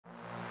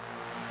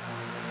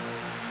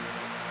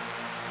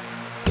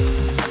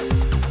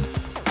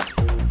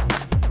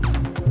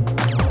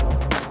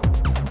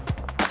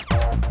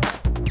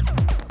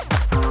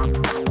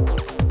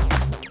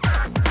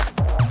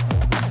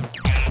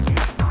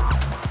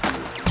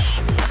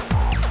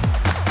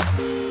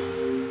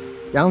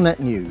Galnet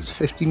News,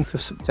 15th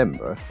of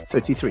September,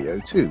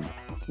 3302.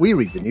 We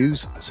read the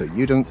news so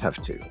you don't have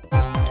to.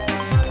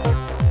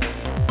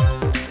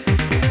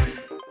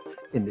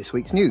 In this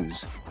week's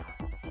news,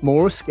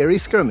 more scary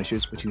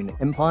skirmishes between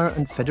Empire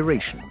and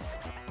Federation.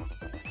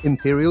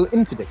 Imperial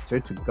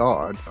interdictor to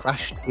guard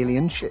crashed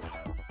alien ship.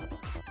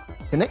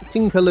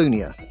 Connecting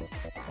Colonia.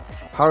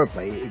 Power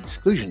play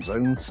exclusion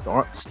zone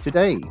starts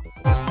today.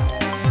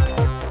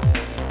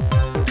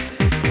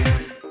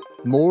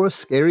 More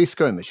scary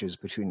skirmishes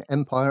between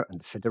Empire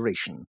and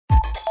Federation.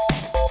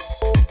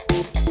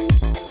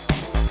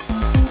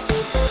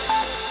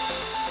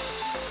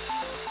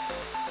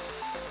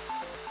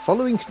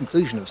 Following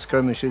conclusion of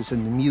skirmishes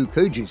in the new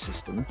Koji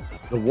system,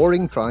 the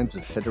warring tribes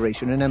of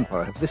Federation and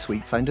Empire have this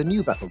week found a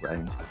new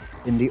battleground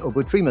in the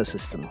Obotrima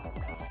system.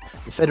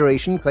 The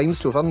Federation claims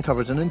to have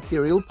uncovered an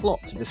Imperial plot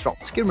to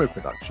disrupt skimmer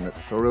production at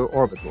Thoro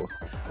Orbital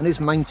and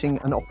is mounting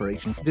an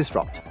operation to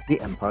disrupt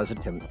the Empire's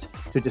attempt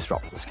to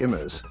disrupt the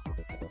skimmers.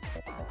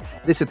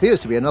 This appears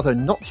to be another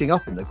notching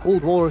up in the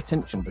Cold War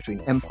tension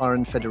between Empire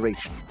and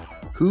Federation.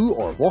 Who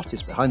or what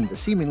is behind the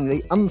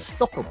seemingly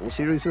unstoppable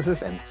series of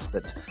events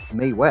that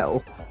may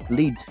well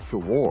lead to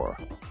war?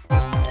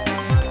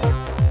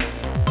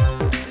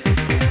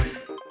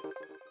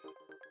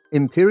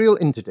 Imperial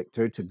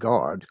interdictor to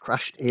guard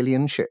crashed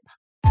alien ship.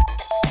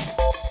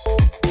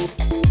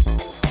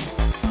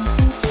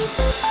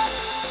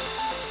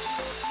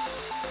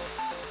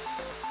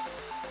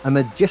 A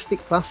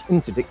Majestic-class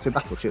interdictor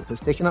battleship has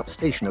taken up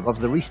station above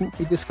the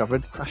recently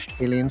discovered crashed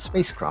alien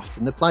spacecraft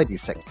in the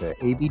Pleiades sector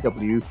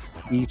ABW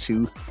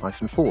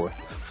B2-4,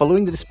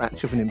 following the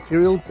dispatch of an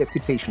Imperial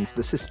deputation to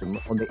the system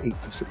on the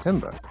 8th of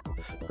September.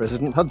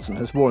 President Hudson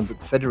has warned that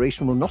the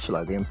Federation will not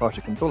allow the Empire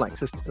to control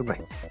access to the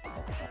wreck.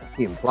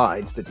 He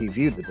implied that he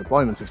viewed the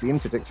deployment of the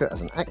interdictor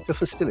as an act of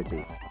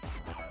hostility.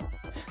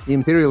 The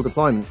Imperial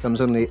deployment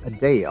comes only a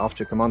day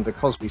after Commander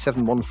Cosby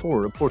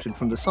 714 reported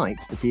from the site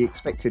that he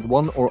expected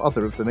one or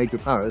other of the major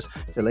powers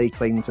to lay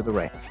claim to the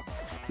wreck.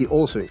 He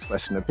also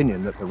expressed an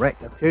opinion that the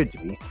wreck appeared to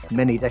be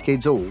many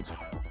decades old.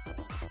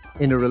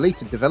 In a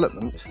related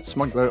development,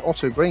 smuggler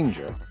Otto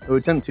Granger, who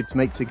attempted to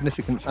make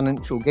significant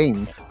financial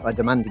gain by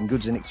demanding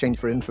goods in exchange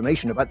for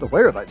information about the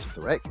whereabouts of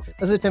the wreck,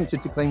 has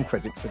attempted to claim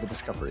credit for the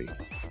discovery.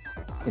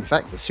 In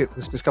fact, the ship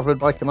was discovered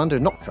by Commander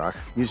Noctrach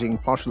using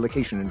partial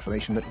location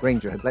information that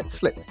Granger had let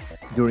slip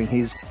during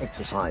his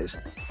exercise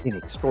in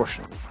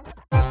extortion.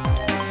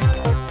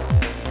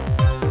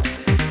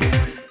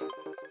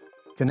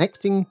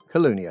 Connecting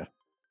Colonia.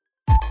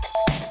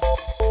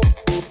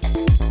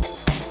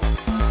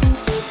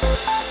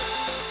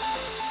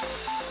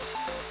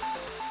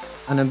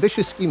 An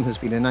ambitious scheme has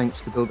been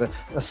announced to build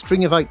a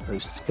string of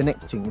outposts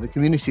connecting the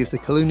community of the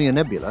Colonia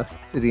Nebula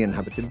to the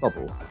inhabited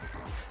bubble.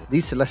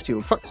 These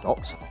celestial truck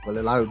stops will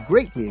allow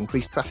greatly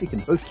increased traffic in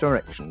both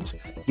directions,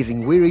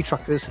 giving weary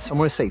truckers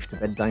somewhere safe to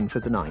bed down for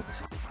the night.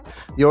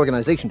 The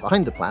organisation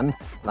behind the plan,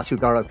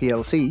 Latugara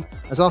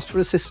plc, has asked for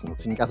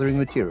assistance in gathering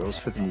materials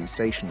for the new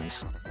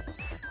stations.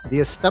 The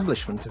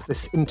establishment of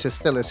this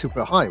interstellar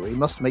superhighway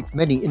must make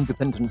many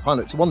independent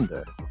pilots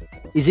wonder,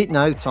 is it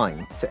now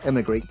time to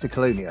emigrate to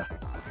Colonia,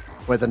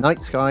 where the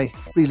night sky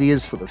really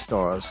is full of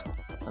stars,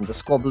 and the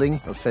squabbling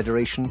of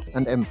Federation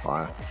and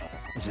Empire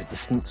is a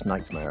distant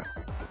nightmare?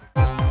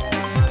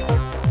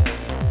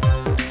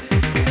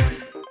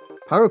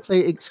 Power play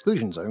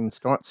exclusion zone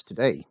starts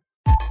today.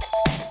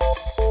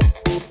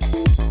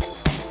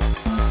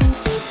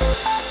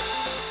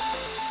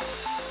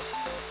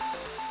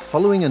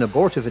 Following an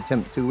abortive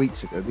attempt 2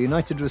 weeks ago, the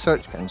United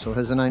Research Council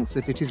has announced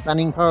that it is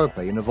banning power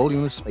play in a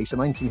volume of space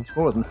amounting to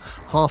more than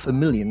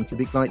 500,000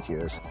 cubic light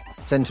years,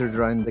 centred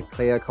around the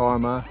Clea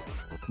Karma,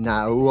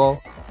 Nauo,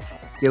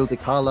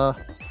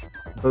 Gildikala,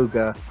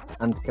 Boga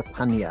and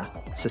Capania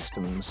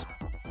systems.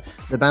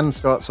 The ban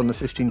starts on the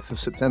 15th of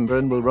September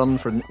and will run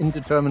for an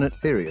indeterminate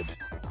period.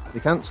 The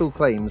Council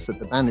claims that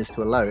the ban is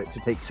to allow it to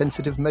take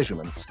sensitive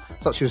measurements,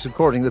 such as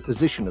recording the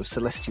position of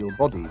celestial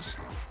bodies.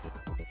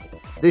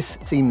 This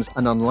seems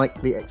an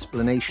unlikely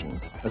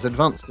explanation, as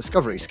advanced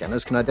discovery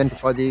scanners can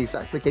identify the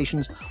exact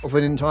locations of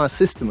an entire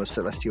system of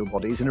celestial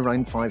bodies in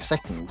around 5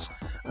 seconds,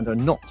 and are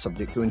not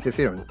subject to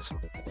interference.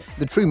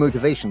 The true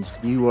motivations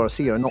for the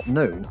URC are not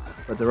known,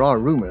 but there are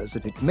rumours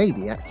that it may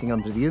be acting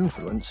under the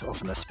influence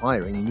of an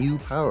aspiring new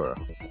power.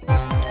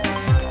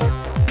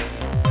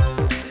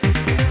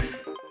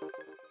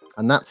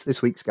 And that's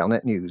this week's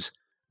Galnet News.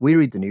 We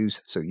read the news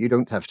so you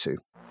don't have to.